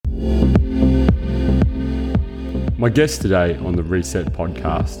My guest today on the Reset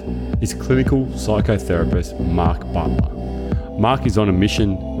podcast is clinical psychotherapist Mark Butler. Mark is on a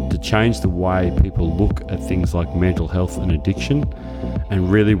mission to change the way people look at things like mental health and addiction,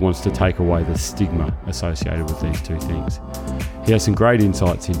 and really wants to take away the stigma associated with these two things. He has some great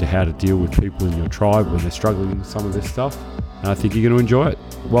insights into how to deal with people in your tribe when they're struggling with some of this stuff, and I think you're going to enjoy it.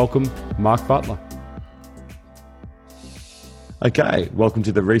 Welcome, Mark Butler. Okay, welcome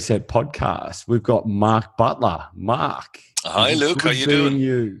to the Reset podcast. We've got Mark Butler. Mark. Hi, Luke. How you doing?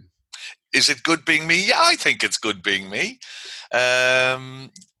 You? Is it good being me? Yeah, I think it's good being me. There's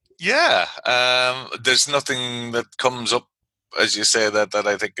nothing that comes up, as you say, that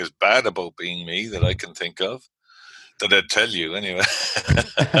I think is bad about being me that I can think of, that I'd tell you anyway.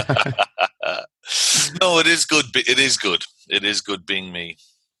 No, it is good. It is good. It is good being me.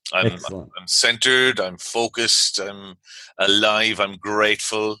 I'm centered, I'm focused, I'm alive, I'm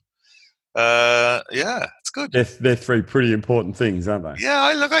grateful. It's good. They're three pretty important things, aren't they?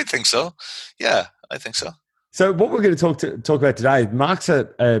 Yeah, I think so. Yeah, I think so. So what we're going to talk about today, Mark's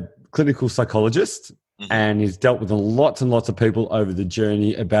a clinical psychologist, and he's dealt with lots and lots of people over the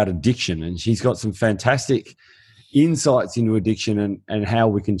journey about addiction, and she's got some fantastic insights into addiction and how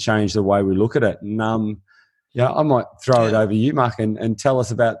we can change the way we look at it. And I might throw it over you, Mark, and tell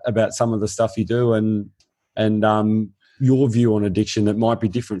us about some of the stuff you do and your view on addiction that might be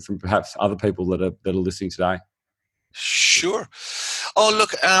different from perhaps other people that are listening today. Sure. Oh,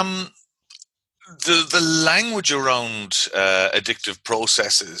 look, the language around addictive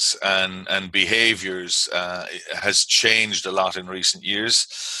processes and behaviours has changed a lot in recent years.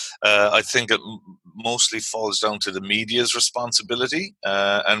 I think it mostly falls down to the media's responsibility,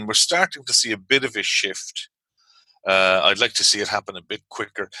 and we're starting to see a bit of a shift. I'd like to see it happen a bit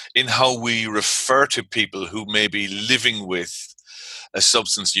quicker in how we refer to people who may be living with a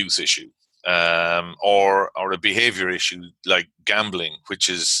substance use issue or a behavior issue like gambling, which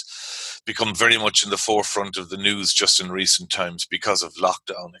has become very much in the forefront of the news just in recent times because of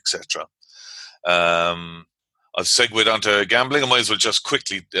lockdown, etc. I've segued onto gambling. I might as well just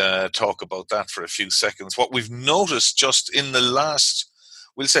quickly talk about that for a few seconds. What we've noticed just in the last,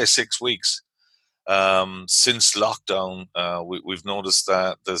 we'll say 6 weeks, since lockdown, we've noticed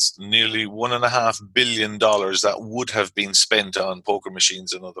that there's nearly $1.5 billion that would have been spent on poker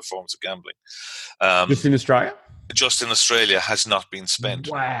machines and other forms of gambling. Just in Australia? Just in Australia has not been spent.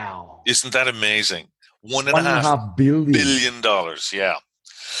 Wow. Isn't that amazing? $1.5 billion. Yeah.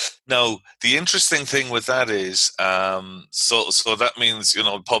 Now, the interesting thing with that is, so that means,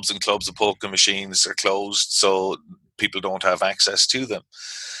 pubs and clubs and poker machines are closed, so people don't have access to them.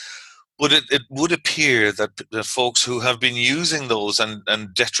 But it would appear that the folks who have been using those and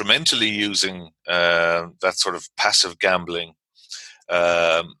detrimentally using that sort of passive gambling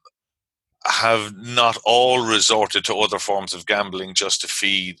have not all resorted to other forms of gambling just to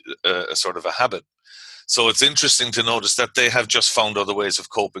feed a sort of a habit. So it's interesting to notice that they have just found other ways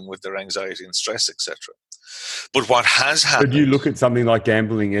of coping with their anxiety and stress, etc. But what has happened... So do you look at something like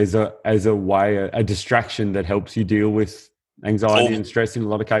gambling as a way, a distraction that helps you deal with anxiety and stress in a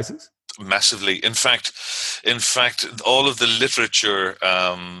lot of cases? Massively. In fact, all of the literature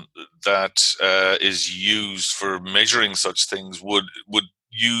that is used for measuring such things would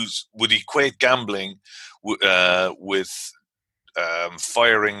equate gambling with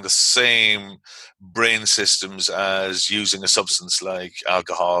firing the same brain systems as using a substance like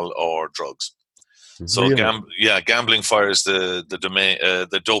alcohol or drugs. Really? So gambling fires the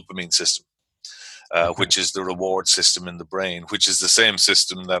dopamine system. Which is the reward system in the brain, which is the same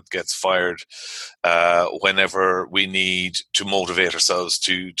system that gets fired whenever we need to motivate ourselves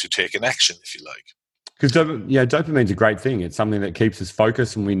to take an action, if you like. Because dopamine's a great thing. It's something that keeps us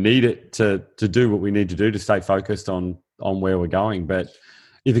focused, and we need it to do what we need to do to stay focused on where we're going. But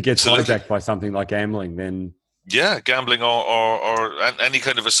if it gets hijacked by something like gambling, then... Yeah, gambling or any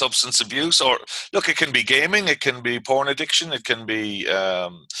kind of a substance abuse, or look, it can be gaming, it can be porn addiction, it can be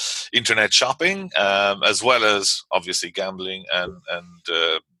internet shopping, as well as obviously gambling and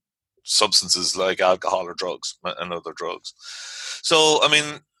substances like alcohol or drugs and other drugs. So, I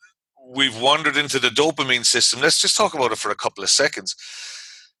mean, we've wandered into the dopamine system. Let's just talk about it for a couple of seconds.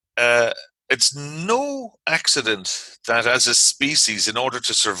 It's no accident that as a species, in order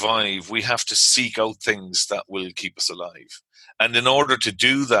to survive, we have to seek out things that will keep us alive. And in order to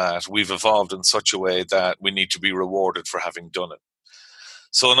do that, we've evolved in such a way that we need to be rewarded for having done it.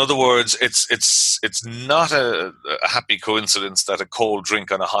 So in other words, it's not a happy coincidence that a cold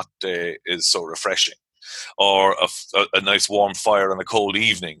drink on a hot day is so refreshing. or a nice warm fire on a cold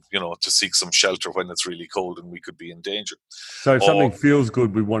evening, to seek some shelter when it's really cold and we could be in danger. So if something feels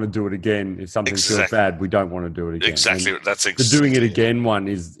good, we want to do it again. If something feels bad, we don't want to do it again. Exactly. That's the doing it again one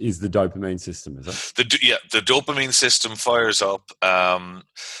is the dopamine system, is it? The dopamine system fires up.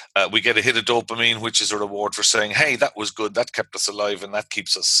 We get a hit of dopamine, which is a reward for saying, hey, that was good. That kept us alive and that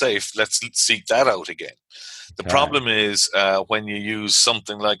keeps us safe. Let's seek that out again. The problem is when you use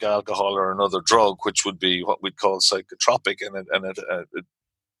something like alcohol or another drug, which would be what we'd call psychotropic, and it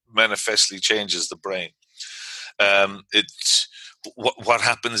manifestly changes the brain. What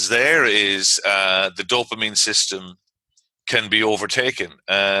happens there is the dopamine system can be overtaken,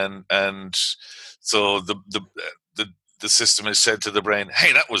 and so the system is said to the brain,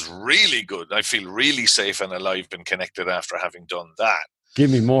 hey, that was really good. I feel really safe and alive and connected after having done that. Give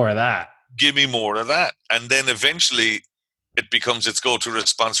me more of that. Give me more of that. And then eventually it becomes its go-to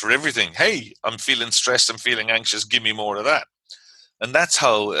response for everything. Hey, I'm feeling stressed, I'm feeling anxious, give me more of that. And that's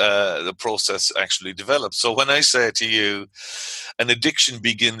how the process actually develops. So when I say to you, an addiction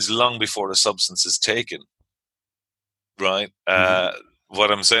begins long before a substance is taken, right? What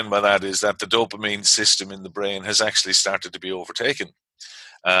I'm saying by that is that the dopamine system in the brain has actually started to be overtaken.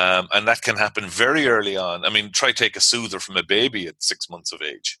 And that can happen very early on. I mean, try take a soother from a baby at 6 months of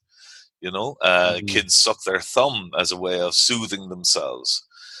age. Kids suck their thumb as a way of soothing themselves.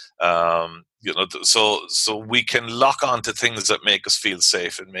 So we can lock on to things that make us feel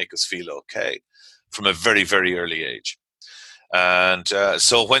safe and make us feel okay from a very, very early age. And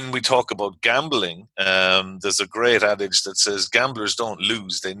so when we talk about gambling, there's a great adage that says gamblers don't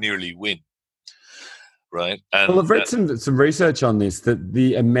lose, they nearly win. Right. Well, I've read some research on this, that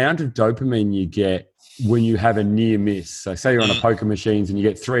the amount of dopamine you get when you have a near miss. So say you're on a poker machines and you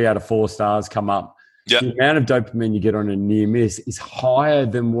get 3 out of 4 stars come up. Yep. The amount of dopamine you get on a near miss is higher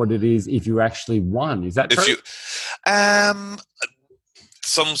than what it is if you actually won. Is that true?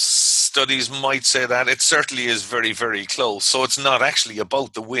 Some studies might say that. It certainly is very, very close. So it's not actually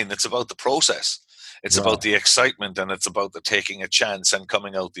about the win. It's about the process. It's about the excitement, and it's about the taking a chance and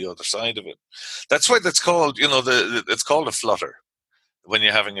coming out the other side of it. That's why that's called, it's called a flutter. When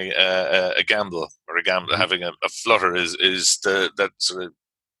you're having a gamble or having a flutter is that sort of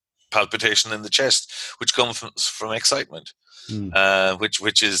palpitation in the chest, which comes from excitement,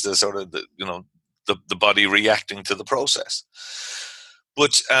 which is the sort of the body reacting to the process.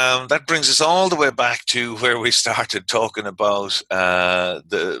 But that brings us all the way back to where we started talking about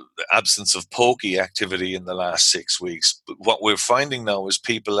the absence of pokey activity in the last 6 weeks. But what we're finding now is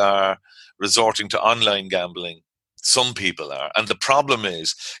people are resorting to online gambling. Some people are. And the problem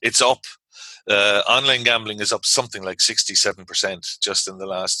is it's up. Online gambling is up something like 67% just in the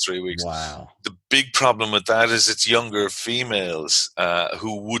last 3 weeks. Wow. The big problem with that is it's younger females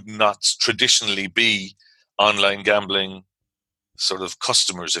who would not traditionally be online gambling sort of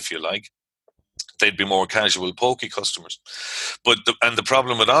customers, if you like. They'd be more casual pokey customers. But the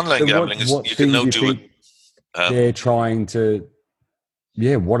problem with online gambling is you can now do it. They're trying to,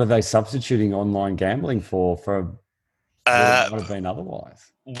 what are they substituting online gambling for what it might have been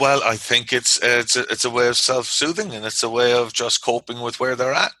otherwise? Well, I think it's a way of self-soothing, and it's a way of just coping with where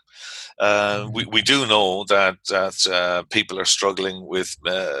they're at. We do know that people are struggling with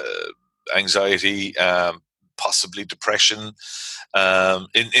anxiety, possibly depression.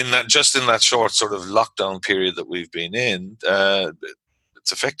 In that short sort of lockdown period that we've been in,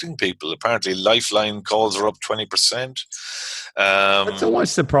 it's affecting people. Apparently, Lifeline calls are up 20%. It's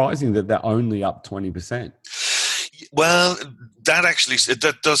almost surprising that they're only up 20%. Well,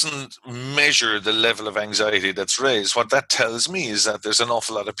 that doesn't measure the level of anxiety that's raised. What that tells me is that there's an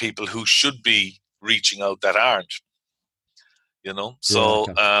awful lot of people who should be reaching out that aren't. So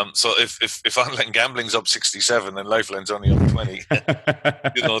if online gambling's up 67 and Lifeline's only up 20,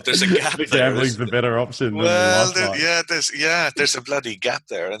 there's a gap there. Gambling's the better option. Well, there's a bloody gap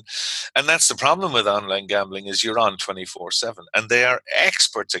there, and that's the problem with online gambling is you're on 24/7, and they are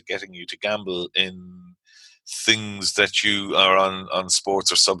experts at getting you to gamble in things that you are on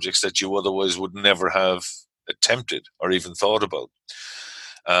sports or subjects that you otherwise would never have attempted or even thought about.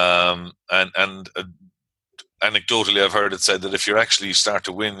 Anecdotally, I've heard it said that if you actually start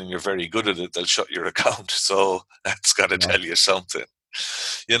to win and you're very good at it, they'll shut your account. So that's got to tell you something,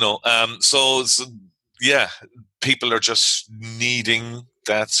 people are just needing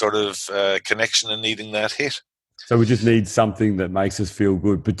that sort of connection and needing that hit. So we just need something that makes us feel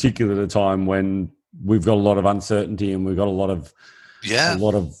good, particularly at a time when we've got a lot of uncertainty and we've got a lot of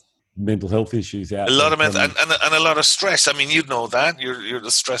mental health issues out. A lot of and a lot of stress. I mean, you'd know that. You're the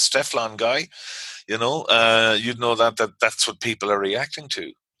stress Teflon guy. You'd know that's what people are reacting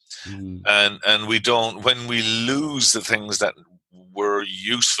to. Mm. And we don't, when we lose the things that were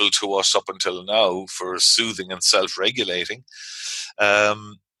useful to us up until now for soothing and self-regulating,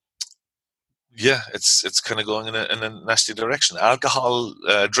 yeah, it's kind of going in a nasty direction. Alcohol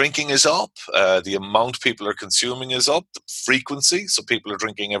drinking is up. The amount people are consuming is up. The frequency, so people are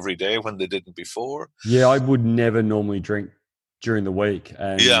drinking every day when they didn't before. Yeah, I would never normally drink during the week,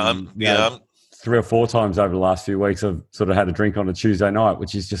 and Yeah, 3 or 4 times over the last few weeks, I've sort of had a drink on a Tuesday night,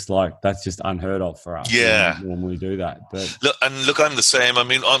 which is just like, that's just unheard of for us. We yeah. don't normally do that, but Look, I'm the same. I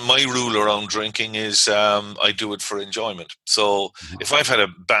mean, my rule around drinking is I do it for enjoyment. So if I've had a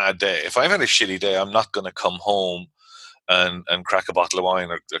bad day, if I've had a shitty day, I'm not going to come home and crack a bottle of wine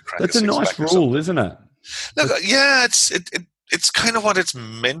or crack that's a a six nice pack or rule, something. isn't it? Look, yeah, it's kind of what it's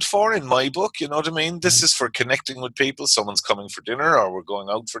meant for in my book. You know what I mean? This is for connecting with people. Someone's coming for dinner, or we're going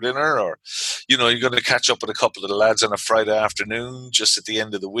out for dinner, or you're going to catch up with a couple of the lads on a Friday afternoon just at the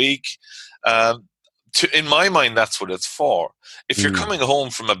end of the week. In my mind, that's what it's for. If you're coming home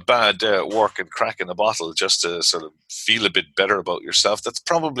from a bad day at work and cracking a bottle just to sort of feel a bit better about yourself, that's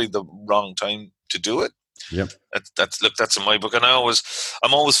probably the wrong time to do it. Yep. That's in my book, and I'm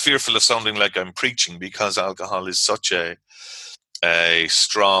always fearful of sounding like I'm preaching, because alcohol is such a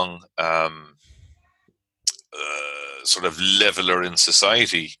strong sort of leveler in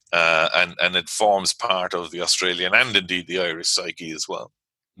society, and it forms part of the Australian and indeed the Irish psyche as well.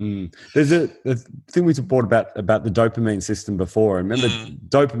 There's a thing we talked about the dopamine system before. And remember,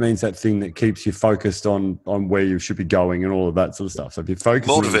 dopamine's that thing that keeps you focused on where you should be going and all of that sort of stuff. So if you're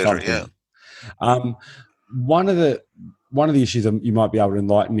focusing on something, yeah. One of the issues you might be able to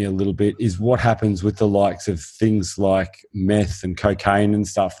enlighten me a little bit is what happens with the likes of things like meth and cocaine and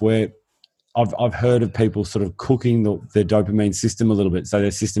stuff, where I've heard of people sort of cooking their dopamine system a little bit, so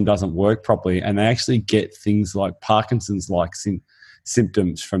their system doesn't work properly, and they actually get things like Parkinson's-like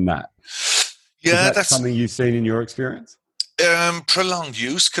symptoms from that. Yeah, that's something you've seen in your experience. Prolonged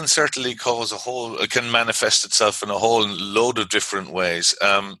use can certainly can manifest itself in a whole load of different ways.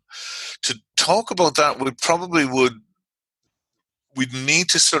 To talk about that, we'd need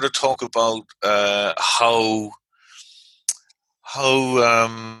to sort of talk about how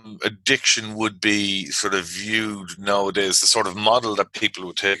addiction would be sort of viewed nowadays, the sort of model that people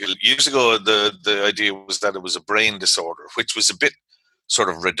would take. Years ago, the idea was that it was a brain disorder, which was a bit sort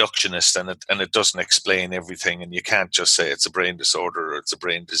of reductionist, and it doesn't explain everything, and you can't just say it's a brain disorder or it's a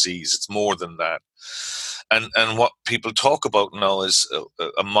brain disease. It's more than that. And what people talk about now is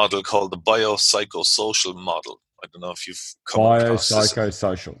a model called the biopsychosocial model. I don't know if you've come across this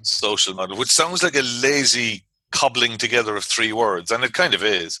social model, which sounds like a lazy cobbling together of 3 words, and it kind of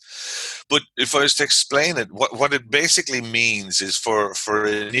is. But if I was to explain it, what it basically means is for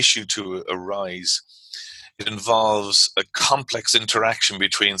an issue to arise, it involves a complex interaction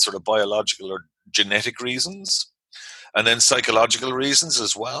between sort of biological or genetic reasons, and then psychological reasons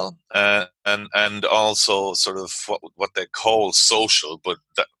as well, and also sort of what they call social, but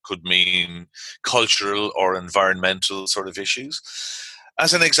that could mean cultural or environmental sort of issues.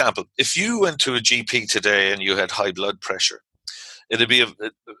 As an example, if you went to a GP today and you had high blood pressure, it'd be a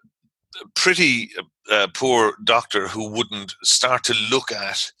pretty poor doctor who wouldn't start to look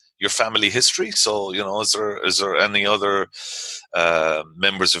at your family history. So, is there any other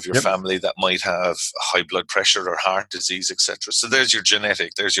members of your family that might have high blood pressure or heart disease, etc.? So there's your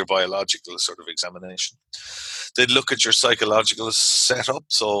genetic, there's your biological sort of examination. They'd look at your psychological setup.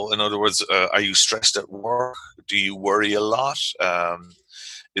 So, in other words, are you stressed at work? Do you worry a lot?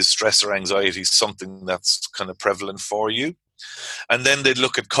 Is stress or anxiety something that's kind of prevalent for you? And then they'd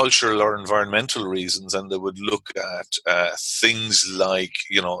look at cultural or environmental reasons, and they would look at things like,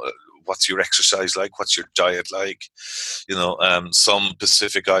 what's your exercise like? What's your diet like? Some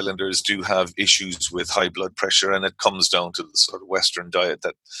Pacific Islanders do have issues with high blood pressure, and it comes down to the sort of Western diet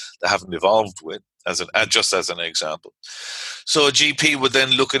that they haven't evolved with, just as an example. So a GP would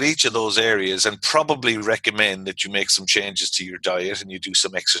then look at each of those areas and probably recommend that you make some changes to your diet, and you do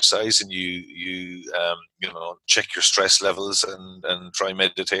some exercise, and you check your stress levels and try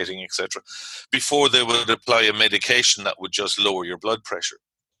meditating, etc., before they would apply a medication that would just lower your blood pressure.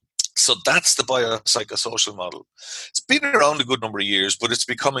 So that's the biopsychosocial model. It's been around a good number of years, but it's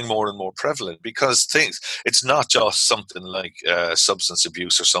becoming more and more prevalent because it's not just something like substance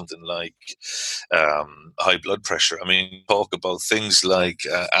abuse or something like high blood pressure. I mean, talk about things like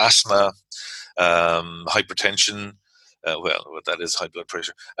asthma, hypertension. What that is, high blood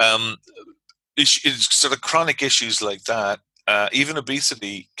pressure. It's sort of chronic issues like that. even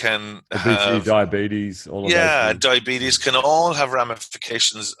obesity can Obesity, have, diabetes, all of those yeah, things. diabetes can all have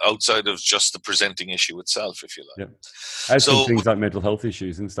ramifications outside of just the presenting issue itself, if you like. Yep. As can So things like mental health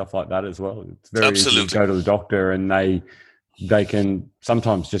issues and stuff like that as well. It's very easy to absolutely. go to the doctor and they can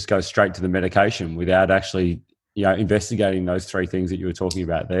sometimes just go straight to the medication without actually, investigating those three things that you were talking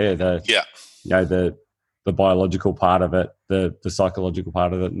about there. The biological part of it, the psychological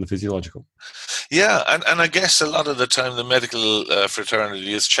part of it, and the physiological. Yeah, and I guess a lot of the time the medical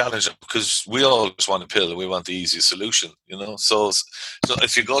fraternity is challenged because we always want a pill and we want the easy solution, So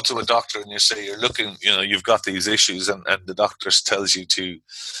if you go to a doctor and you say you're looking, you've got these issues, and the doctor tells you to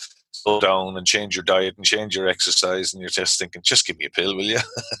slow down and change your diet and change your exercise, and you're just thinking, just give me a pill, will you?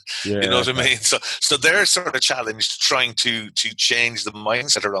 Yeah, you know what I mean? So they're sort of challenged trying to change the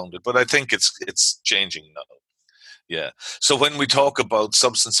mindset around it, but I think it's changing now. Yeah. So when we talk about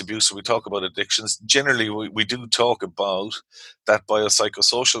substance abuse, or we talk about addictions, generally we do talk about that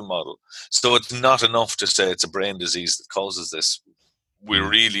biopsychosocial model. So it's not enough to say it's a brain disease that causes this.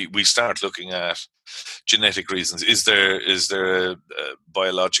 We start looking at genetic reasons. Is there a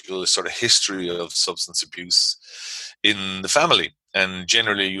biological sort of history of substance abuse in the family? And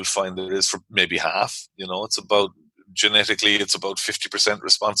generally you'll find there is for maybe half. It's about genetically, it's about 50%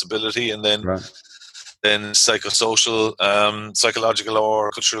 responsibility, and then then psychosocial, psychological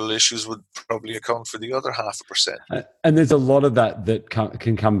or cultural issues would probably account for the other 0.5%. And there's a lot of that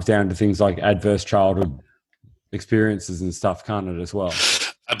can come down to things like adverse childhood experiences and stuff, can't it, as well?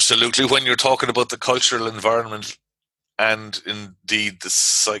 Absolutely. When you're talking about the cultural environment and indeed the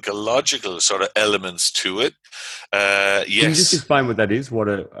psychological sort of elements to it, yes. Can you just explain what that is, what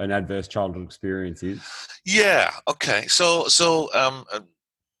an adverse childhood experience is? Yeah, okay. So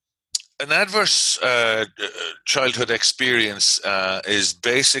an adverse childhood experience is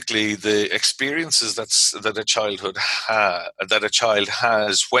basically the experiences that a child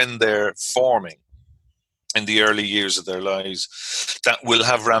has when they're forming in the early years of their lives that will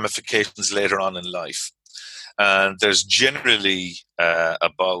have ramifications later on in life. And there's generally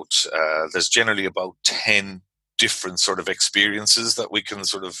about 10 different sort of experiences that we can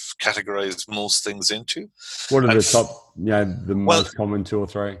sort of categorize most things into. What are the top, the most common 2 or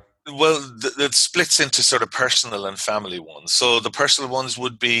 3? Well, it splits into sort of personal and family ones. So the personal ones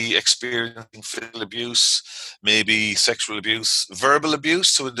would be experiencing physical abuse, maybe sexual abuse, verbal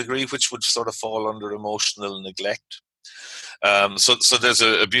abuse to a degree, which would sort of fall under emotional neglect. So there's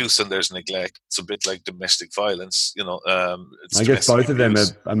abuse and there's neglect. It's a bit like domestic violence, I guess both of them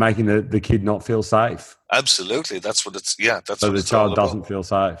are making the kid not feel safe. Absolutely, that's what it's. Yeah, that's so what the it's child doesn't feel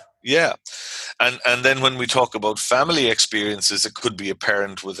safe. Yeah, and then when we talk about family experiences, it could be a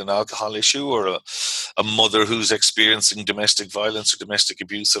parent with an alcohol issue, or a mother who's experiencing domestic violence or domestic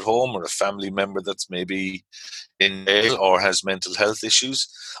abuse at home, or a family member that's maybe in jail or has mental health issues,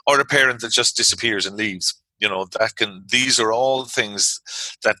 or a parent that just disappears and leaves. These are all things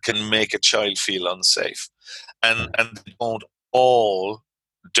that can make a child feel unsafe, and they don't all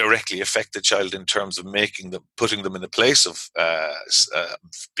directly affect the child in terms of putting them in a place of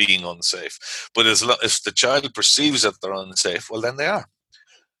being unsafe. But if the child perceives that they're unsafe, well, then they are.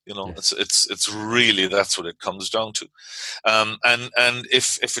 Yes. It's really, that's what it comes down to. And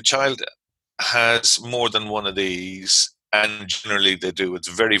if a child has more than one of these, and generally they do, it's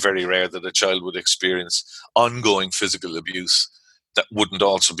very, very rare that a child would experience ongoing physical abuse that wouldn't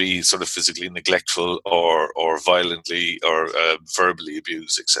also be sort of physically neglectful or violently or verbally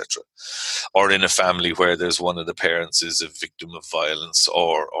abused, etc. Or in a family where there's one of the parents is a victim of violence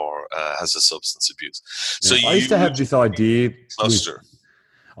or has a substance abuse. Yeah. So I used to have this idea. I used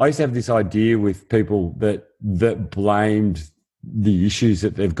to have this idea with people that blamed the issues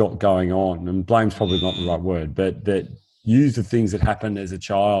that they've got going on, and blame's probably not the right word, but that use the things that happened as a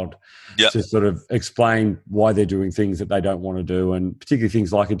child to sort of explain why they're doing things that they don't want to do, and particularly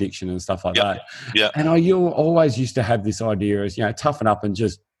things like addiction and stuff like that. Yeah. And I always used to have this idea as, toughen up and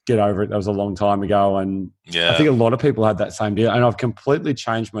just get over it. That was a long time ago. And I think a lot of people had that same deal. And I've completely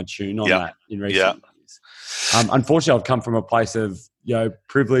changed my tune on that in recent years. Unfortunately, I've come from a place of,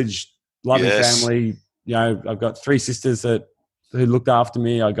 privileged, loving family. I've got 3 sisters who looked after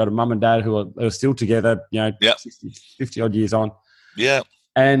me. I got a mum and dad who are still together, 60, 50 odd years on. Yeah.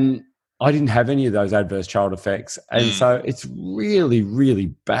 And I didn't have any of those adverse child effects. And so it's really, really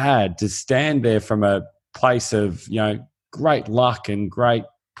bad to stand there from a place of, great luck and great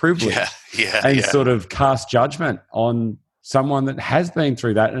privilege and sort of cast judgment on someone that has been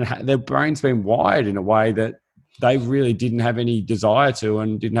through that, and their brain's been wired in a way that they really didn't have any desire to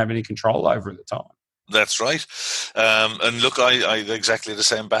and didn't have any control over at the time. That's right. And look, I exactly the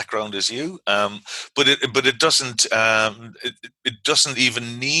same background as you. But it doesn't it doesn't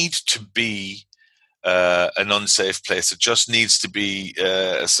even need to be an unsafe place. It just needs to be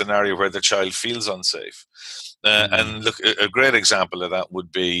a scenario where the child feels unsafe. And look, a great example of that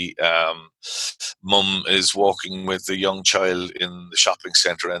would be mum is walking with a young child in the shopping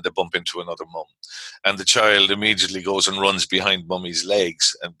centre and they bump into another mum. And the child immediately goes and runs behind mummy's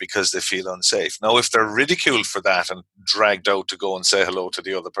legs and because they feel unsafe. Now, if they're ridiculed for that and dragged out to go and say hello to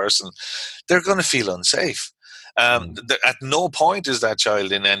the other person, they're going to feel unsafe. At no point is that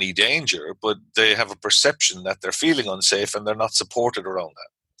child in any danger, but they have a perception that they're feeling unsafe and they're not supported around that.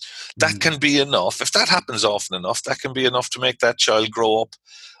 That can be enough. If that happens often enough, that can be enough to make that child grow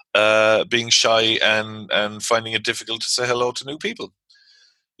up being shy and finding it difficult to say hello to new people.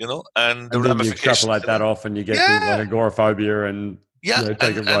 And the then you extrapolate that off and you get things like agoraphobia and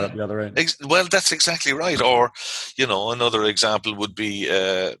take it right up the other end. Well, that's exactly right. Or, another example would be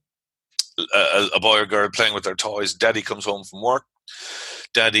a boy or girl playing with their toys. Daddy comes home from work.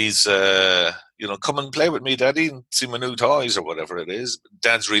 Daddy's, come and play with me, Daddy, and see my new toys or whatever it is.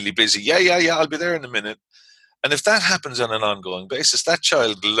 Dad's really busy. Yeah, I'll be there in a minute. And if that happens on an ongoing basis, that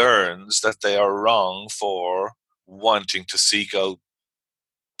child learns that they are wrong for wanting to seek out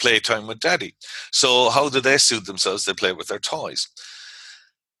playtime with Daddy. So how do they soothe themselves? They play with their toys.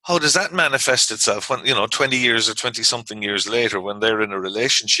 How does that manifest itself when, 20 years or 20-something years later, when they're in a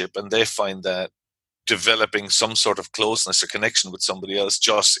relationship and they find that developing some sort of closeness or connection with somebody else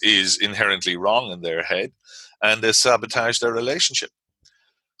just is inherently wrong in their head, and they sabotage their relationship?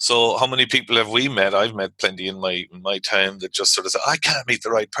 So how many people have we met? I've met plenty in my time that just sort of say, I can't meet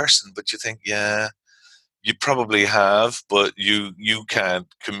the right person. But you think, yeah, you probably have, but you can't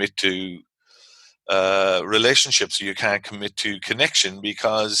commit to relationships. You can't commit to connection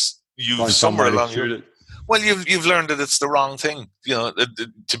because you've somewhere along you've learned that it's the wrong thing.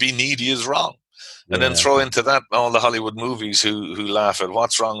 To be needy is wrong. And then throw into that all the Hollywood movies who laugh at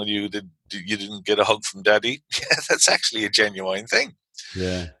what's wrong with you. You didn't get a hug from Daddy. Yeah, that's actually a genuine thing.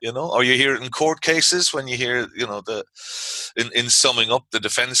 Yeah. Or you hear it in court cases when you hear, in summing up, the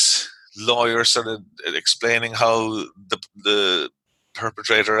defense lawyer sort of explaining how the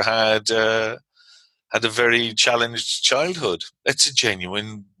perpetrator had a very challenged childhood. It's a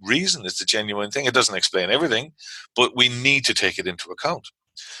genuine reason. It's a genuine thing. It doesn't explain everything, but we need to take it into account.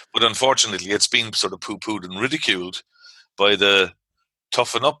 But unfortunately, it's been sort of poo-pooed and ridiculed by the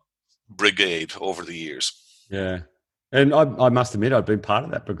toughen up brigade over the years. Yeah. And I must admit, I've been part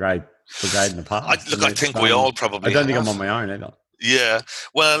of that brigade in the past. I think we all probably I don't think I'm on my own either. Yeah.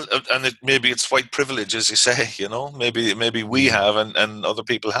 Well, and maybe it's white privilege, as you say, maybe we have and other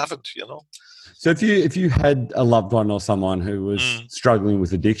people haven't, So if you had a loved one or someone who was struggling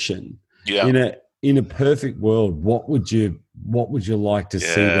with addiction, in a perfect world, what would you like to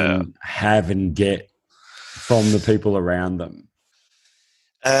see them have and get from the people around them?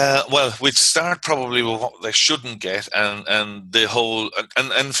 Well, we'd start probably with what they shouldn't get, and the whole,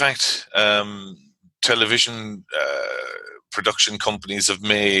 and in fact, television production companies have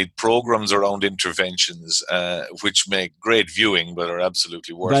made programs around interventions, which make great viewing, but are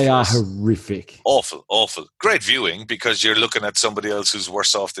absolutely worthless. They are horrific. Awful. Great viewing because you're looking at somebody else who's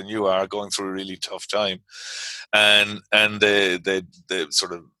worse off than you are, going through a really tough time, and they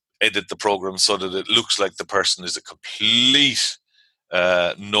sort of edit the program so that it looks like the person is a complete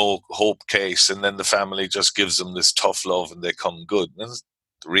no hope case, and then the family just gives them this tough love and they come good. And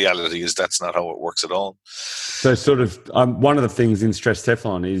the reality is that's not how it works at all. So sort of one of the things in Stress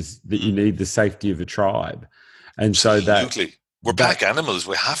Teflon is that you need the safety of a tribe. And so absolutely. We're pack animals.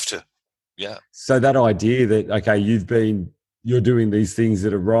 We have to. Yeah. So that idea that, okay, you're doing these things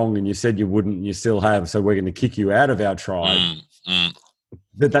that are wrong and you said you wouldn't and you still have, so we're going to kick you out of our tribe.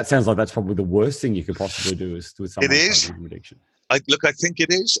 That sounds like that's probably the worst thing you could possibly do with someone with addiction. I think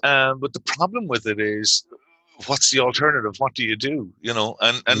it is, but the problem with it is, what's the alternative? What do you do?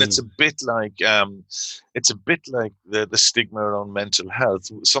 And it's a bit like the stigma around mental health.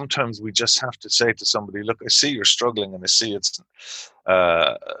 Sometimes we just have to say to somebody, look, I see you're struggling, and I see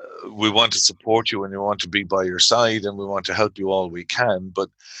we want to support you, and we want to be by your side, and we want to help you all we can. But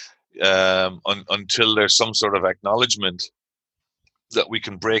until there's some sort of acknowledgement that we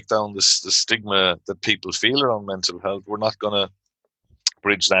can break down the stigma that people feel around mental health, we're not going to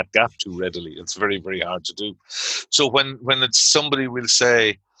bridge that gap too readily. It's very, very hard to do. So when it's somebody, we'll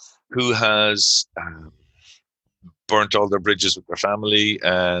say, who has burnt all their bridges with their family,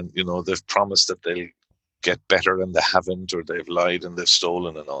 and they've promised that they'll get better and they haven't, or they've lied and they've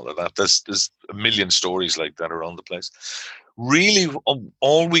stolen and all of that. There's a million stories like that around the place. Really,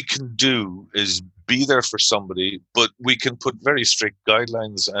 all we can do is be there for somebody, but we can put very strict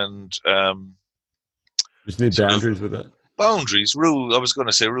guidelines and just need boundaries with it. Boundaries, rules. I was going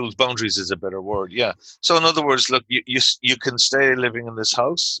to say rules. Boundaries is a better word. Yeah. So in other words, look, you can stay living in this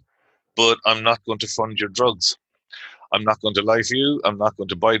house, but I'm not going to fund your drugs. I'm not going to lie for you. I'm not going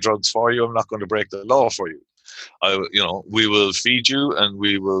to buy drugs for you. I'm not going to break the law for you. We will feed you and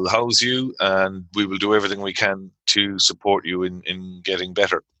we will house you and we will do everything we can to support you in getting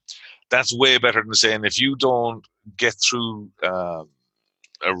better. That's way better than saying if you don't get through a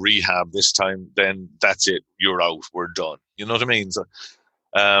rehab this time, then that's it. You're out. We're done. You know what I mean? So,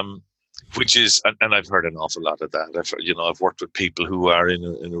 which is, and I've heard an awful lot of that. I've worked with people who are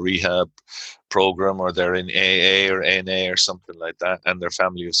in a rehab program, or they're in AA or NA or something like that, and their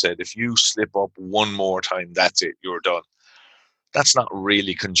family have said, if you slip up one more time, that's it, you're done. That's not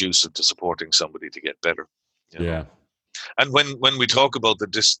really conducive to supporting somebody to get better. Yeah. And when we talk about the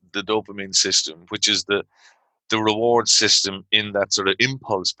dopamine system, which is the reward system in that sort of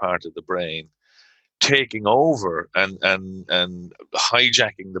impulse part of the brain, taking over and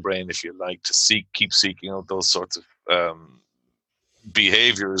hijacking the brain, if you like, to keep seeking out those sorts of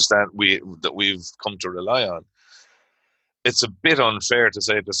behaviors that we've come to rely on. It's a bit unfair to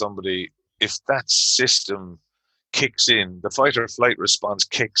say to somebody, if that system kicks in, the fight or flight response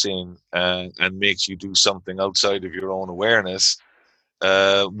kicks in and makes you do something outside of your own awareness,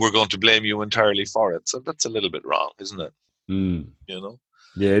 we're going to blame you entirely for it. So that's a little bit wrong, isn't it?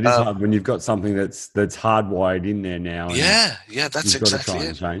 Yeah, it is hard when you've got something that's hardwired in there now. Yeah, that's exactly got to try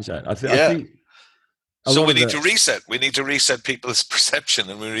and change that. I think. So we need to reset. We need to reset people's perception,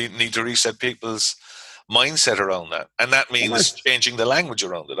 and we need to reset people's mindset around that, and that means changing the language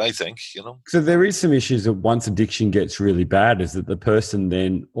around it. I think So there is some issues that once addiction gets really bad, is that the person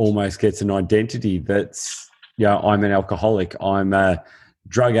then almost gets an identity that's, I'm an alcoholic, I'm a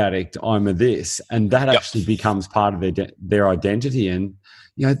drug addict, I'm a this, and that actually becomes part of their identity, and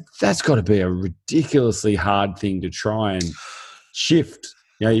that's got to be a ridiculously hard thing to try and shift.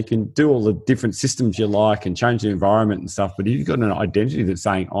 You can do all the different systems you like and change the environment and stuff, but if you've got an identity that's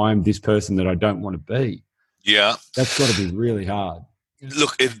saying, I'm this person that I don't want to be, that's got to be really hard.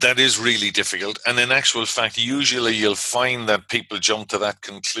 Look, that is really difficult. And in actual fact, usually you'll find that people jump to that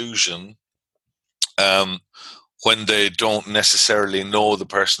conclusion when they don't necessarily know the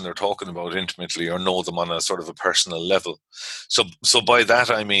person they're talking about intimately, or know them on a sort of a personal level. So by that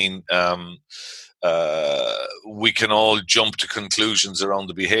I mean, we can all jump to conclusions around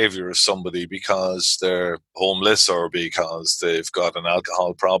the behavior of somebody because they're homeless, or because they've got an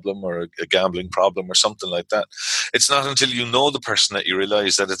alcohol problem or a gambling problem or something like that. It's not until you know the person that you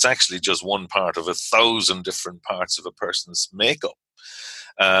realize that it's actually just one part of 1,000 different parts of a person's makeup.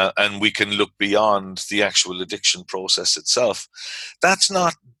 And we can look beyond the actual addiction process itself. That's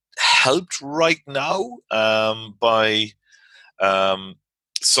not helped right now by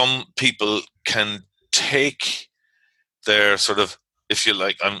some people can take their sort of, if you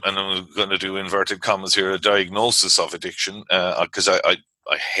like, I'm going to do inverted commas here, a diagnosis of addiction, because I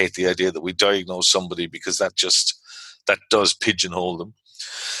hate the idea that we diagnose somebody, because that does pigeonhole them.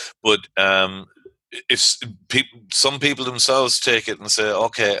 But if some people themselves take it and say,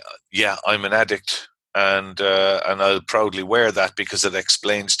 okay, yeah, I'm an addict, and I'll proudly wear that because it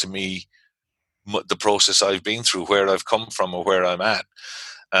explains to me the process I've been through, where I've come from, or where I'm at.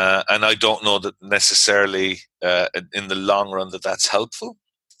 And I don't know that necessarily in the long run that's helpful,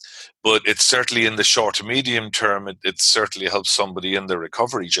 but it's certainly in the short to medium term, it certainly helps somebody in their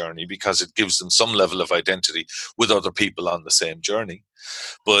recovery journey, because it gives them some level of identity with other people on the same journey.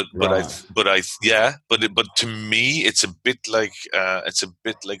 But to me, it's a bit like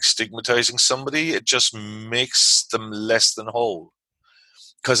stigmatizing somebody. It just makes them less than whole,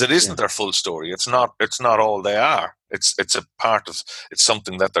 because it isn't their full story. It's not all they are. It's a part of, it's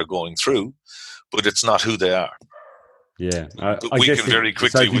something that they're going through, but it's not who they are. Yeah, I guess very quickly.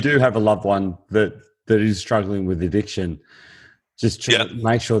 So if you do have a loved one that is struggling with addiction, just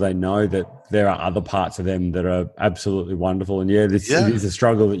make sure they know that there are other parts of them that are absolutely wonderful. And it is a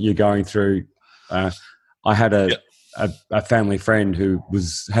struggle that you're going through. I had a family friend who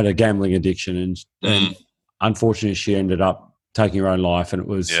had a gambling addiction, and unfortunately she ended up taking her own life, and it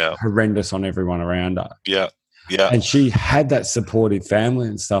was horrendous on everyone around her. Yeah. And she had that supportive family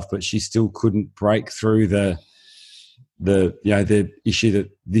and stuff, but she still couldn't break through the issue that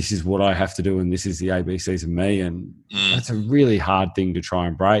this is what I have to do and this is the ABCs of me. And that's a really hard thing to try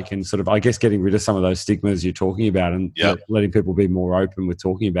and break, and sort of, I guess, getting rid of some of those stigmas you're talking about, and letting people be more open with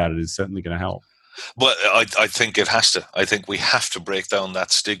talking about it is certainly going to help. But I think it has to. I think we have to break down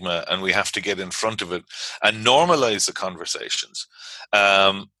that stigma, and we have to get in front of it and normalize the conversations.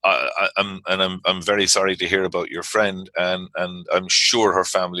 I'm very sorry to hear about your friend, and I'm sure her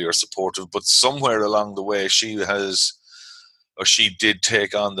family are supportive. But somewhere along the way, she did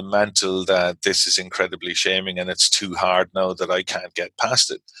take on the mantle that this is incredibly shaming, and it's too hard now that I can't get past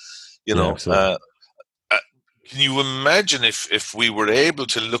it. Absolutely. Can you imagine if we were able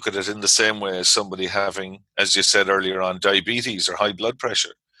to look at it in the same way as somebody having, as you said earlier on, diabetes or high blood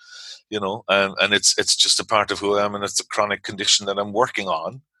pressure, and it's just a part of who I am, and it's a chronic condition that I'm working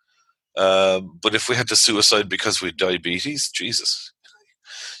on. But if we had to suicide because we had diabetes, Jesus,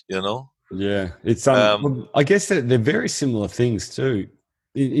 Yeah, it's Um, well, I guess that they're very similar things too,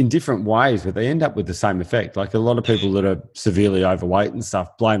 in different ways, but they end up with the same effect. Like a lot of people that are severely overweight and stuff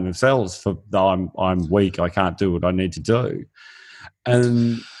blame themselves for, "Oh, I'm weak, I can't do what I need to do."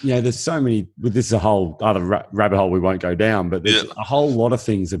 And there's so many. This is a whole other rabbit hole we won't go down, but there's a whole lot of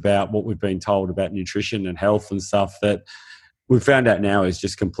things about what we've been told about nutrition and health and stuff that we've found out now is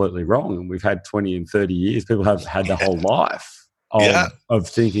just completely wrong. And we've had 20 and 30 years. People have had their whole life of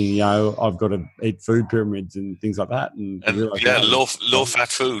thinking, I've got to eat food pyramids and things like that. And low fat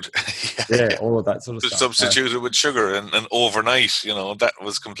food. All of that sort of stuff. Substituted with sugar, and overnight, that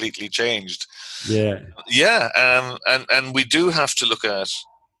was completely changed. And we do have to look at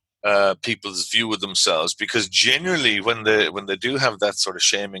people's view of themselves, because generally when they do have that sort of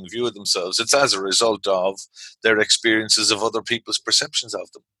shaming view of themselves, it's as a result of their experiences of other people's perceptions of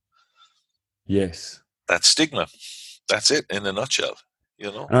them. Yes. That stigma. That's it in a nutshell,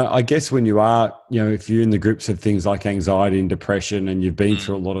 I guess when you are, if you're in the grips of things like anxiety and depression, and you've been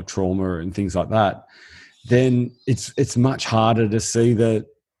through a lot of trauma and things like that, then it's much harder to see the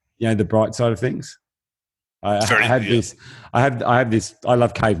bright side of things. I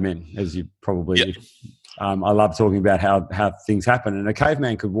love cavemen, as you probably. I love talking about how things happen. And a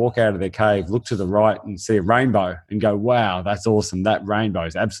caveman could walk out of their cave, look to the right, and see a rainbow, and go, "Wow, that's awesome! That rainbow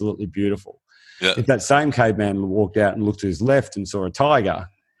is absolutely beautiful." Yeah. If that same caveman walked out and looked to his left and saw a tiger,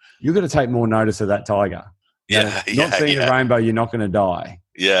 you're going to take more notice of that tiger. Not seeing the rainbow, you're not going to die.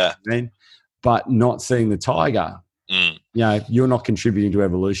 Yeah. But not seeing the tiger, you're not contributing to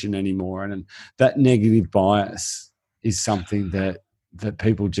evolution anymore. And that negative bias is something that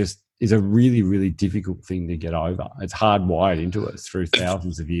people just is a really, really difficult thing to get over. It's hardwired into us through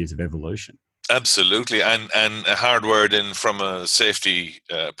thousands of years of evolution. Absolutely, and hardwired in from a safety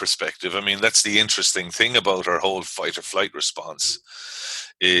perspective. I mean, that's the interesting thing about our whole fight or flight response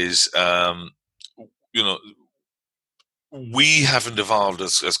is, we haven't evolved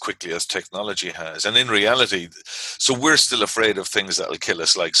as quickly as technology has. And in reality, so we're still afraid of things that will kill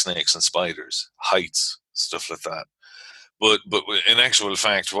us, like snakes and spiders, heights, stuff like that. But in actual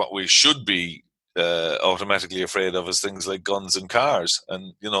fact, what we should be automatically afraid of is things like guns and cars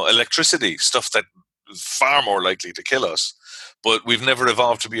and electricity, stuff that is far more likely to kill us, but we've never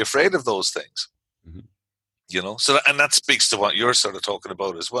evolved to be afraid of those things. So and that speaks to what you're sort of talking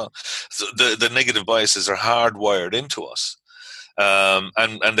about as well. So the negative biases are hardwired into us,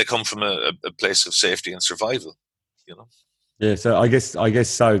 and they come from a place of safety and survival. Yeah, so I guess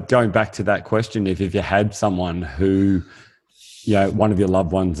so. Going back to that question, if you had someone who, one of your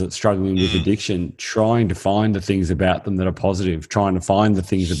loved ones that's struggling with addiction, trying to find the things about them that are positive, trying to find the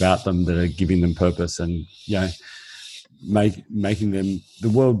things about them that are giving them purpose, and making them, the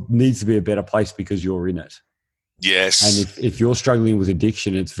world needs to be a better place because you're in it. Yes. And if you're struggling with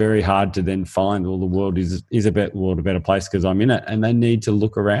addiction, it's very hard to then find, well, the world is a better place because I'm in it. And they need to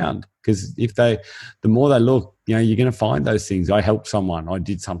look around, because the more they look, you're going to find those things. I helped someone. I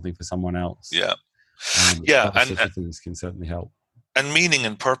did something for someone else. Yeah. And things can certainly help. And meaning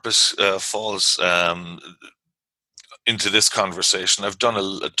and purpose falls into this conversation. I've done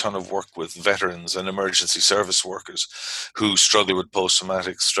a ton of work with veterans and emergency service workers who struggle with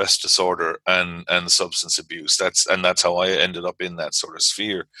post-traumatic stress disorder and substance abuse. That's how I ended up in that sort of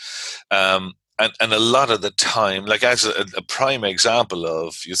sphere. And a lot of the time, like as a prime example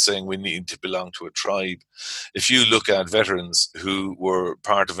of you saying we need to belong to a tribe, if you look at veterans who were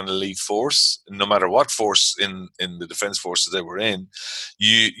part of an elite force, no matter what force in the defense forces they were in,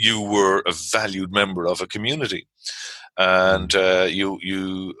 you were a valued member of a community. And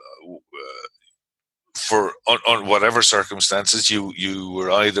you for on whatever circumstances, you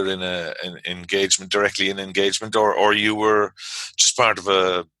were either in an engagement, directly in engagement, or you were just part of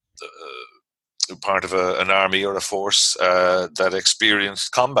an army or a force that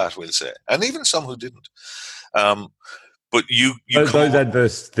experienced combat, we'll say, and even some who didn't. But those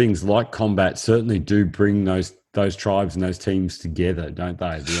adverse things like combat certainly do bring those those tribes and those teams together, don't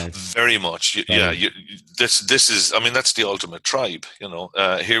they? Very much. This is, I mean, that's the ultimate tribe.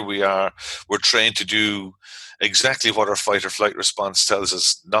 Here we are. We're trained to do exactly what our fight or flight response tells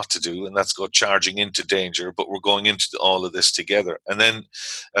us not to do, and that's go charging into danger. But we're going into all of this together, and then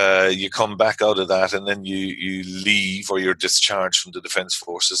you come back out of that, and then you leave, or you're discharged from the defense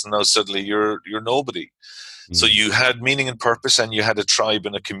forces, and now suddenly you're nobody. So you had meaning and purpose, and you had a tribe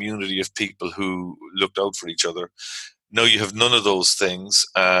and a community of people who looked out for each other. Now you have none of those things,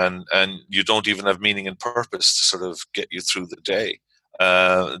 and you don't even have meaning and purpose to sort of get you through the day.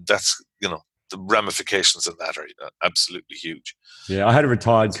 That's, the ramifications of that are absolutely huge. Yeah, I had a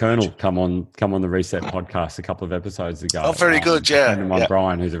retired colonel come on the Reset podcast a couple of episodes ago. Oh, very good. Yeah, a friend of mine,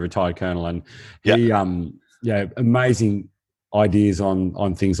 Brian, who's a retired colonel, and he amazing ideas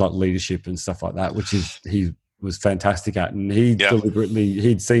on things like leadership and stuff like that, which he was fantastic at, and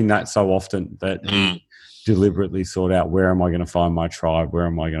he'd seen that so often that he deliberately sought out, where am I going to find my tribe, where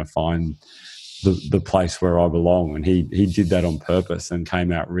am I going to find the place where I belong, and he did that on purpose and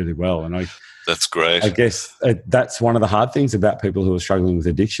came out really well. And that's great. I guess that's one of the hard things about people who are struggling with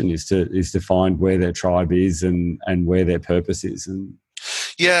addiction is to find where their tribe is and where their purpose is. And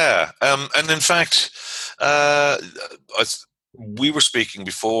in fact, we were speaking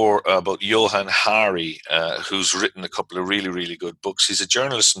before about Johann Hari, who's written a couple of really, really good books. He's a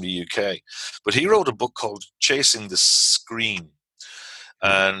journalist from the UK, but he wrote a book called Chasing the Screen.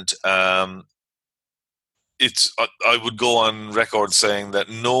 And I would go on record saying that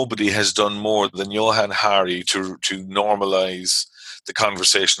nobody has done more than Johann Hari to normalize the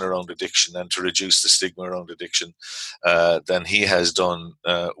conversation around addiction and to reduce the stigma around addiction than he has done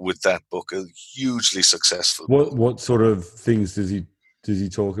with that book. A hugely successful book. What sort of things does he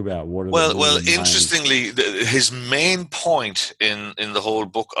talk about? Well, interestingly, his main point in the whole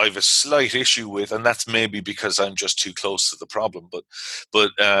book, I have a slight issue with, and that's maybe because I'm just too close to the problem. But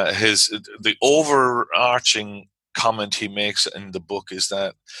the overarching comment he makes in the book is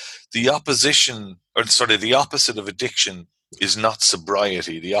that the opposite of addiction is not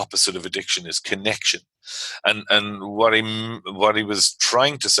sobriety. The opposite of addiction is connection. And what he was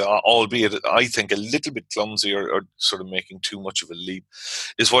trying to say, albeit I think a little bit clumsy or sort of making too much of a leap,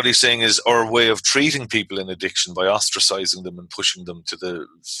 is what he's saying is our way of treating people in addiction by ostracizing them and pushing them to the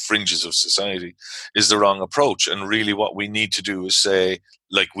fringes of society is the wrong approach. And really what we need to do is say,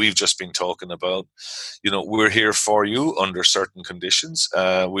 like we've just been talking about, we're here for you under certain conditions.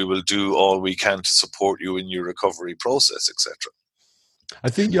 We will do all we can to support you in your recovery process, etc. I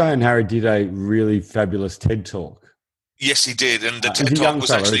think Johann Hari did a really fabulous TED Talk. Yes, he did, and the TED Talk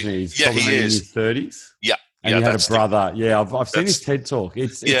was actually he is. In his 30s. Yeah, and he had a brother. I've seen his TED Talk.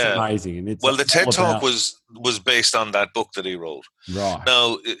 It's amazing, and it's the TED Talk was based on that book that he wrote. Right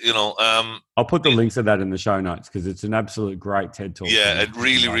now, I'll put the links of that in the show notes because it's an absolute great TED Talk. Yeah, it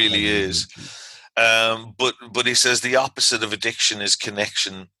really is. But he says the opposite of addiction is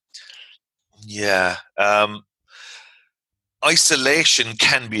connection. Yeah. Isolation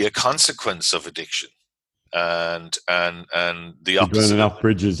can be a consequence of addiction, and the opposite. You burn enough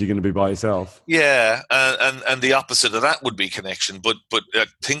bridges, you're going to be by yourself. Yeah, and the opposite of that would be connection. But I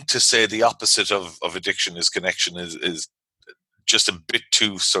think to say the opposite of addiction is connection is just a bit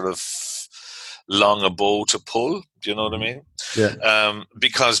too sort of long a bow to pull. Do you know what I mean? Yeah.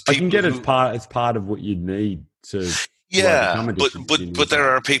 Because I can get it's part of what you need to. Yeah, but there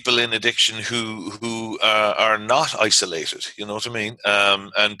are people in addiction who are not isolated. You know what I mean?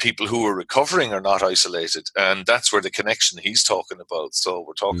 And people who are recovering are not isolated, and that's where the connection he's talking about. So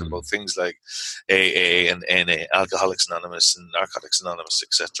we're talking about things like AA and NA, Alcoholics Anonymous and Narcotics Anonymous,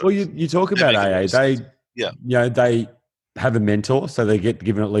 etc. Well, you talk about AA. They have a mentor, so they get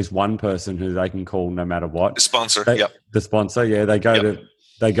given at least one person who they can call no matter what. The sponsor, the sponsor. Yeah, they go to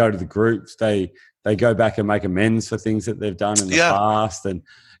the groups. They go back and make amends for things that they've done in the past. And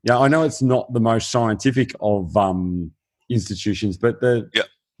I know it's not the most scientific of institutions, but the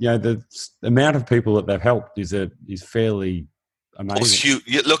amount of people that they've helped is fairly amazing. It's huge.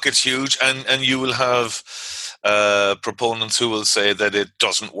 It's huge, and you will have proponents who will say that it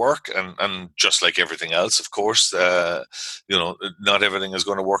doesn't work, and just like everything else, of course, not everything is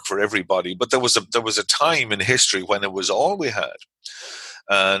going to work for everybody. But there was a time in history when it was all we had.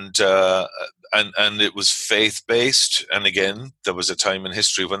 And it was faith-based, and again, there was a time in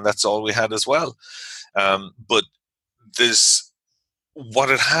history when that's all we had as well. But what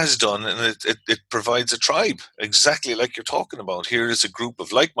it has done, and it provides a tribe, exactly like you're talking about. Here is a group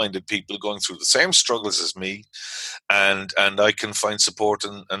of like-minded people going through the same struggles as me, and I can find support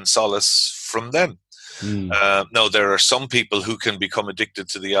and solace from them. Mm. Now, there are some people who can become addicted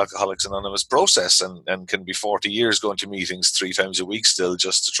to the Alcoholics Anonymous process and can be 40 years going to meetings 3 times a week still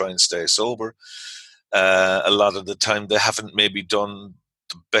just to try and stay sober. A lot of the time they haven't maybe done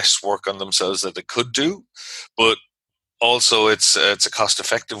the best work on themselves that they could do, but also it's a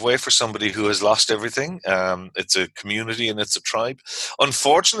cost-effective way for somebody who has lost everything. It's a community and it's a tribe.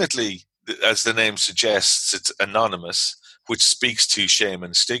 Unfortunately, as the name suggests, it's anonymous, which speaks to shame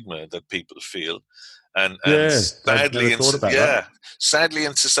and stigma that people feel. And Yeah, I'd never sadly, thought about that. sadly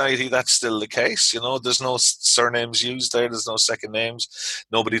in society that's still the case. There's no surnames used there. There's no second names.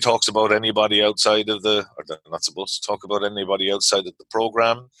 Nobody talks about anybody outside of or they're not supposed to talk about anybody outside of the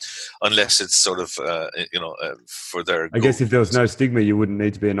program, unless it's sort of for their I guess if there was no stigma, you wouldn't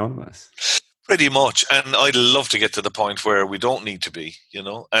need to be anonymous. pretty much. And I'd love to get to the point where we don't need to be.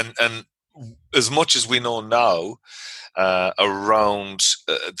 And as much as we know now around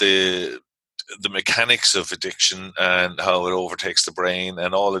the mechanics of addiction and how it overtakes the brain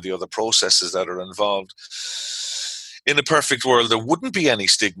and all of the other processes that are involved. In a perfect world, there wouldn't be any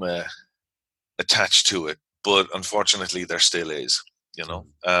stigma attached to it, but unfortunately there still is,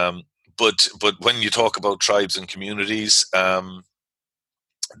 but when you talk about tribes and communities, they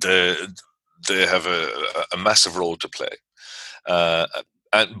have a massive role to play.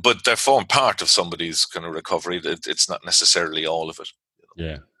 But they form part of somebody's kind of recovery. It's not necessarily all of it.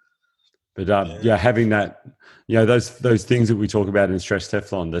 Yeah. But having that, those things that we talk about in Stress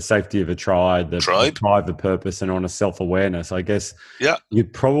Teflon, the safety of a tribe, the tribe of purpose, and on a self-awareness, I guess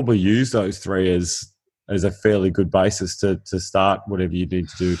you'd probably use those 3 as a fairly good basis to start whatever you need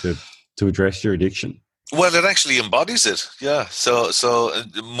to do to address your addiction. Well, it actually embodies it, yeah. So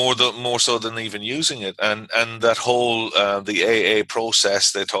more so than even using it, and that whole the AA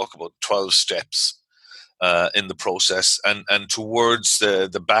process. They talk about 12 steps in the process, and towards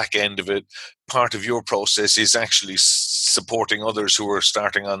the back end of it, part of your process is actually supporting others who are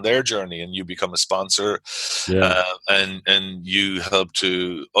starting on their journey, and you become a sponsor, and you help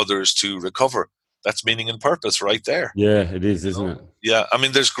to others to recover. That's meaning and purpose right there. Yeah, it is, isn't it? Yeah, I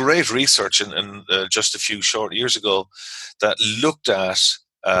mean, there's great research in just a few short years ago that looked at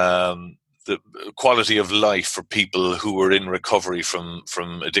the quality of life for people who were in recovery from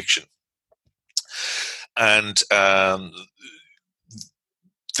addiction. And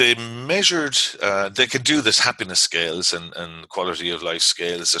they measured, they could do this happiness scales and quality of life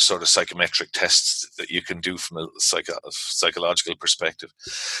scales. They're sort of psychometric tests that you can do from a psychological perspective.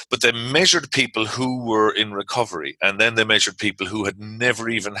 But they measured people who were in recovery, and then they measured people who had never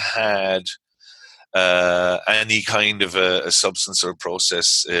even had any kind of a substance or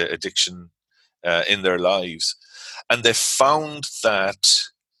process addiction in their lives. And they found that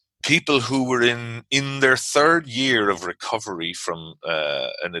people who were in their 3rd year of recovery from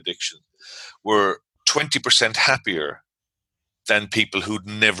an addiction were 20% happier than people who'd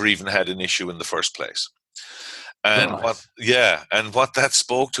never even had an issue in the first place. And what that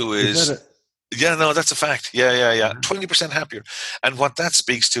spoke to is that's a fact. 20% happier. And what that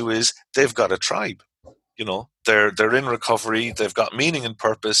speaks to is they've got a tribe. They're in recovery. They've got meaning and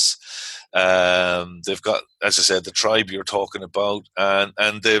purpose. They've got, as I said, the tribe you're talking about,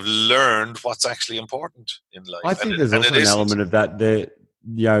 and they've learned what's actually important in life. I think there's also an element of that.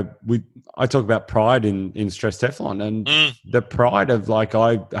 I talk about pride in Stress Teflon, and the pride of I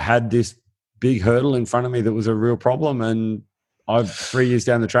had this big hurdle in front of me that was a real problem, and 3 years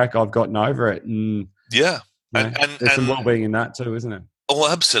down the track, I've gotten over it. And there's some well-being in that too, isn't it? Oh,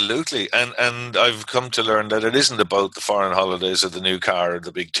 absolutely. And I've come to learn that it isn't about the foreign holidays or the new car or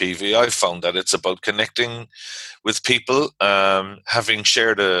the big TV. I've found that it's about connecting with people, having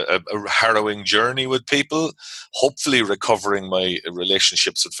shared a harrowing journey with people, hopefully recovering my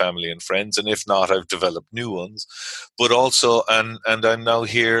relationships with family and friends. And if not, I've developed new ones. But also, and I'm now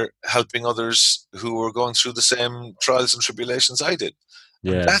here helping others who are going through the same trials and tribulations I did.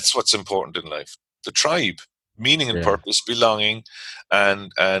 Yeah. And that's what's important in life. The tribe. Meaning and purpose, belonging,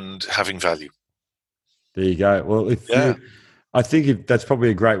 and having value. There you go. Well, I think that's probably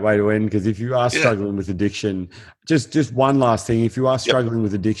a great way to end, because if you are struggling with addiction, just one last thing: if you are struggling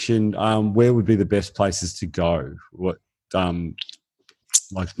with addiction, where would be the best places to go? What,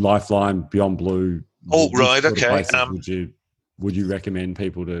 like Lifeline, Beyond Blue? Oh, right, okay. Would you recommend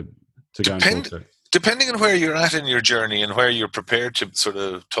people to go and talk to? Depending on where you're at in your journey and where you're prepared to sort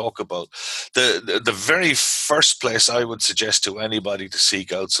of talk about, the very first place I would suggest to anybody to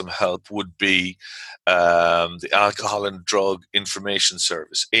seek out some help would be the Alcohol and Drug Information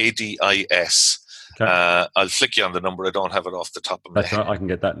Service, ADIS. Okay. I'll flick you on the number. I don't have it off the top of my That's head. right. I can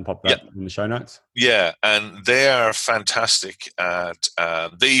get that and pop that in the show notes. Yeah, and they are fantastic at.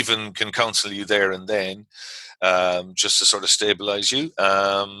 They even can counsel you there and then, just to sort of stabilize you.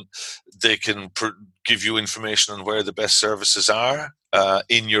 They can give you information on where the best services are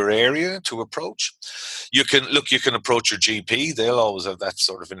in your area to approach. You can approach your GP. They'll always have that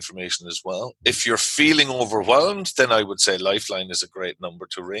sort of information as well. If you're feeling overwhelmed, then I would say Lifeline is a great number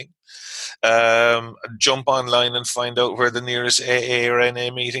to ring. Jump online and find out where the nearest AA or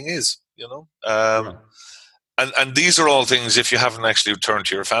NA meeting is. And these are all things if you haven't actually turned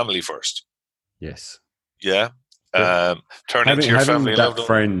to your family first. Yes. Yeah. Turning to your family. That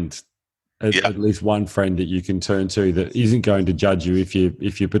friend, at least one friend that you can turn to that isn't going to judge you if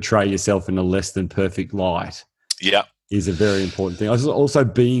you portray yourself in a less than perfect light. Yeah. Is a very important thing. Also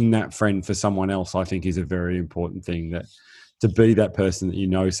being that friend for someone else, I think, is a very important thing, that to be that person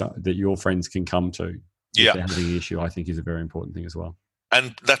that that your friends can come to if they're having an issue, I think is a very important thing as well.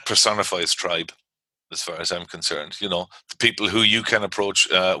 And that personifies tribe, as far as I'm concerned. The people who you can approach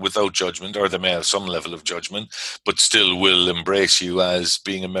without judgment, or they may have some level of judgment, but still will embrace you as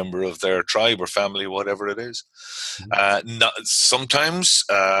being a member of their tribe or family, whatever it is. Sometimes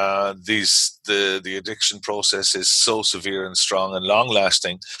the addiction process is so severe and strong and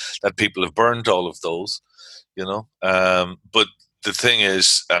long-lasting that people have burned all of those, But the thing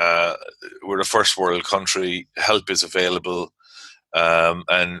is, we're a first world country. Help is available.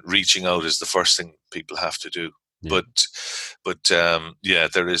 And reaching out is the first thing people have to do. Yeah. But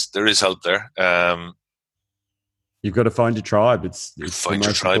there is help there. You've got to find your tribe. It's find the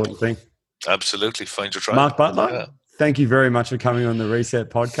most important thing. Absolutely, find your tribe. Mark Butler, thank you very much for coming on the Reset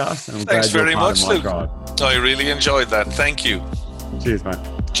podcast. And Thanks very much, Luke. I really enjoyed that. Thank you. Cheers, mate.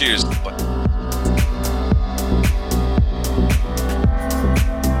 Cheers. Bye.